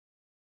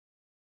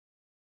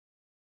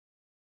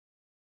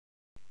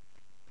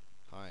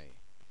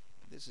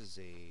This is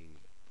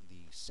the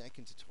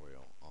second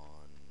tutorial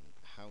on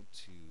how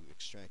to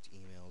extract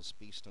emails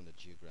based on the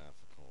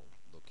geographical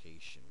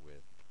location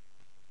with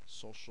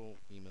Social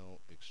Email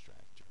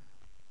Extractor.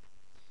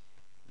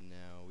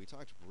 Now, we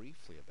talked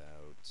briefly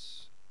about,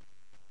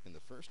 in the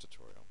first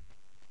tutorial,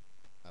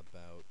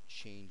 about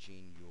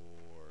changing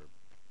your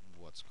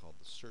what's called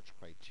the search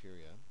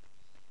criteria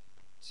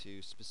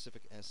to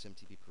specific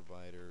SMTP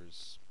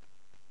providers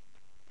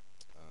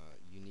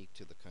unique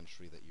to the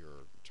country that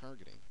you're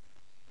targeting,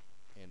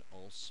 and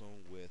also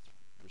with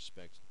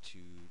respect to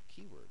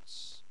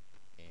keywords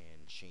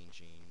and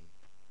changing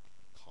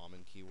common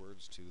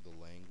keywords to the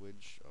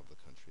language of the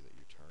country that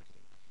you're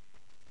targeting.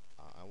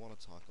 I want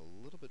to talk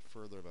a little bit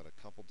further about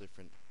a couple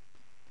different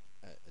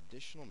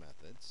additional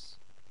methods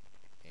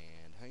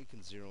and how you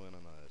can zero in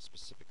on a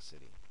specific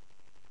city.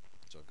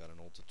 So I've got an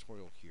old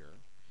tutorial here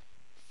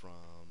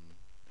from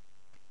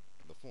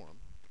the forum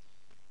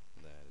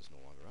that is no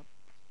longer up,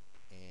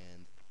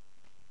 and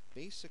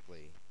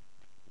basically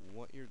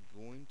what you're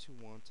going to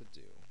want to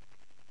do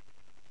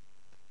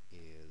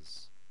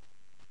is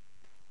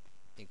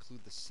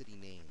include the city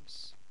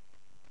names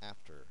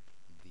after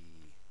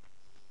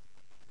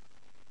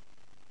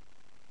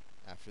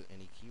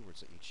any keywords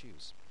that you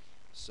choose.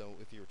 So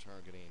if you're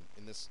targeting,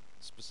 in this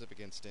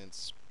specific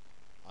instance,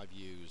 I've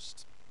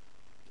used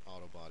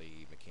auto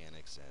body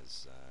mechanics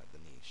as the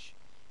niche.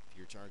 If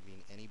you're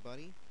targeting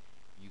anybody,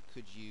 you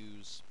could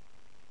use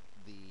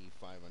the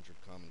 500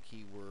 common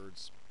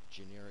keywords,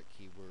 generic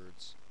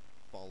keywords,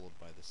 followed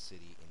by the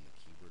city in the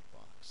keyword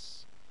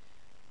box.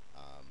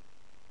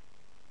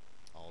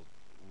 I'll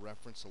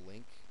reference a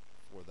link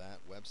for that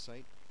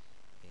website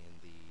in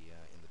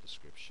the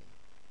description.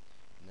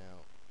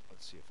 Now,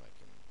 let's see if I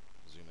can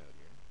zoom out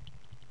here.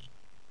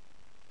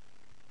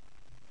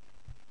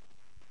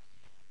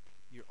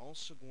 You're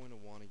also going to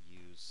want to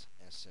use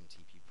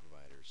SMTP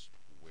providers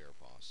where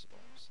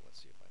possible. So let's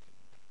see if I can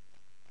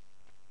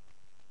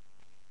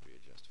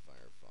readjust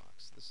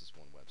Firefox. This is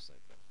one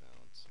website that I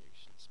found, so you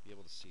should be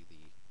able to see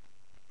the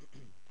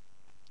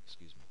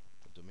excuse me,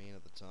 the domain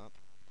at the top,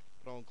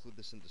 but I'll include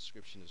this in the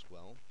description as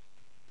well.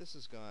 This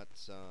has got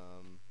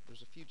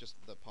there's a few just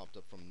that popped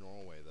up from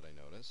Norway that I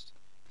noticed,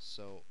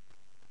 so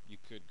you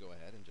could go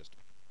ahead and just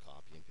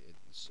copy and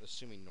paste,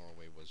 assuming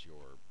Norway was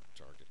your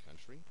target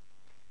country.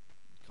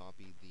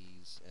 Copy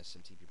these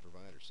SMTP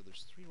providers. So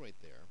there's 3 right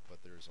there,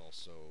 but there's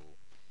also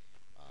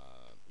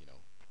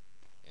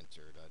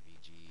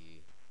enter.vg,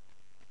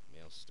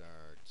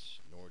 mailstart,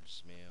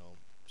 Nordsmail.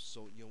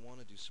 So you'll want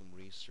to do some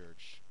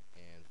research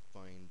and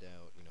find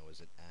out,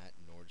 is it at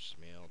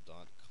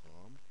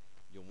nordsmail.com?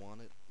 You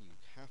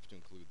have to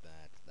include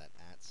that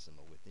at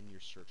symbol within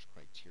your search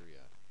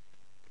criteria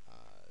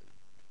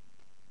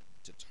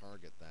to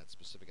target that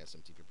specific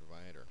SMTP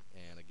provider.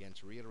 And again,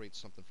 to reiterate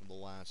something from the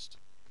last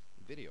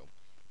video,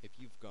 if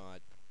you've got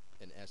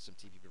an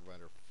SMTP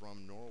provider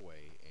from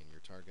Norway and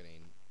you're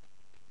targeting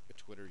a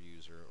Twitter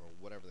user or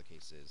whatever the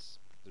case is,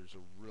 there's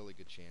a really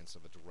good chance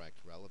of a direct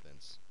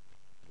relevance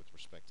with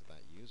respect to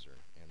that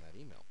user and that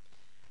email.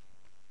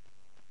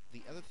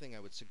 The other thing I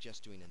would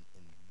suggest doing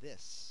in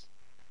this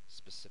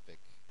specific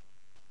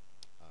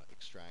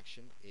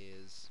extraction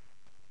is,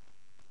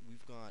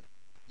 we've got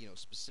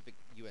specific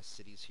US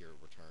cities here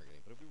we're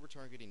targeting, but if we were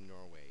targeting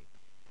Norway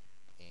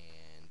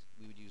and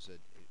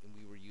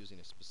we were using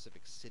a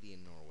specific city in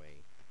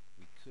Norway,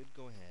 we could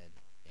go ahead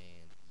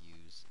and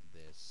use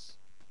this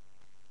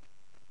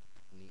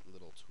neat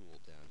little tool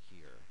down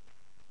here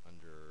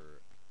under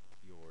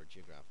your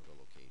geographical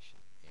location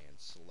and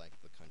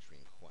select the country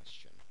in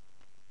question.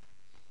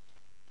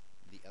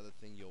 The other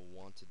thing you'll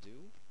want to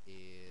do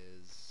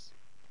is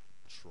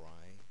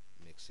try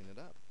mixing it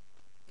up.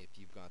 If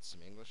you've got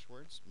some English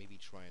words, maybe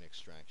try an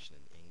extraction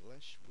in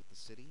English with the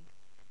city.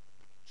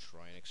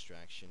 Try an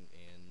extraction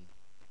in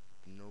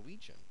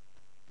Norwegian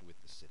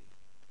with the city.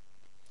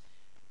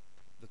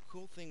 The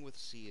cool thing with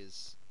C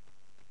is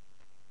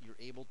you're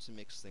able to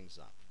mix things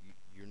up.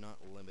 You're not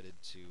limited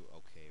to,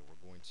 okay,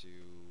 we're going to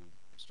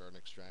start an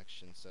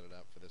extraction, set it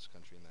up for this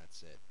country, and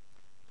that's it.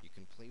 You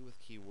can play with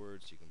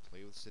keywords, you can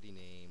play with city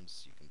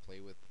names, you can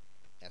play with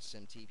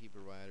SMTP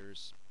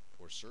providers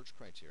or search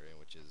criteria,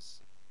 which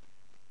is,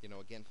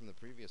 again from the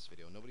previous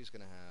video, nobody's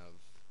going to have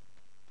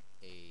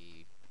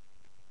the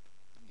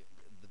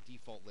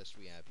default list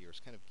we have here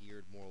is kind of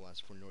geared more or less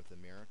for North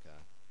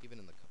America, even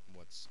in the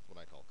what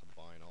I call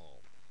combine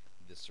all,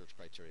 this search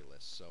criteria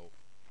list. So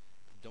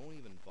don't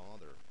even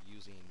bother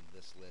using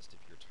this list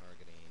if you're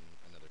targeting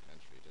another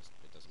country. It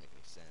doesn't make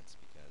any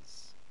sense,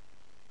 because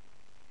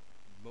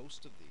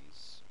most of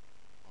these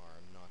are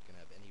not going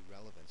to have any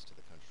relevance to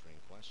the country in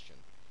question.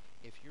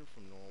 If you're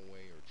from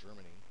Norway or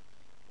Germany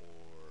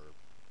or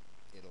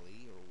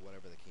Italy or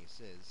whatever the case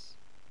is,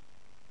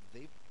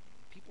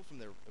 people from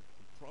there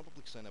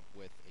probably sign up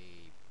with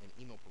an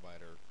email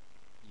provider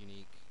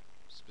unique,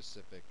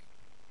 specific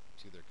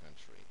to their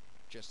country,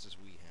 just as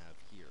we have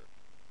here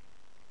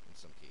in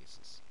some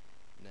cases.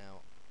 Now,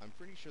 I'm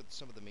pretty sure that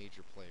some of the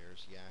major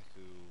players,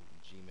 Yahoo,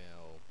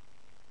 Gmail,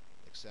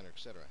 etc.,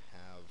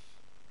 have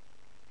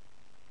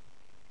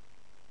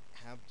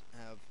have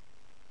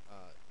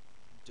uh,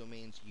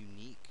 domains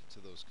unique to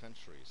those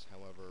countries.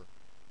 However,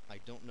 I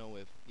don't know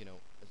if,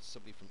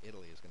 somebody from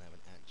Italy is going to have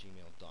an at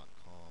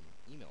gmail.com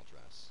email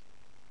address.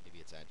 Maybe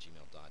it's at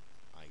gmail.it.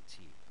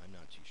 I'm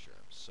not too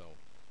sure. So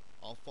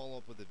I'll follow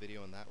up with a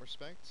video in that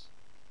respect,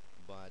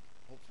 but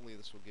hopefully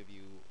this will give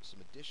you some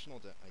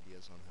additional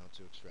ideas on how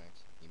to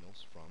extract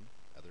emails from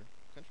other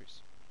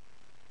countries.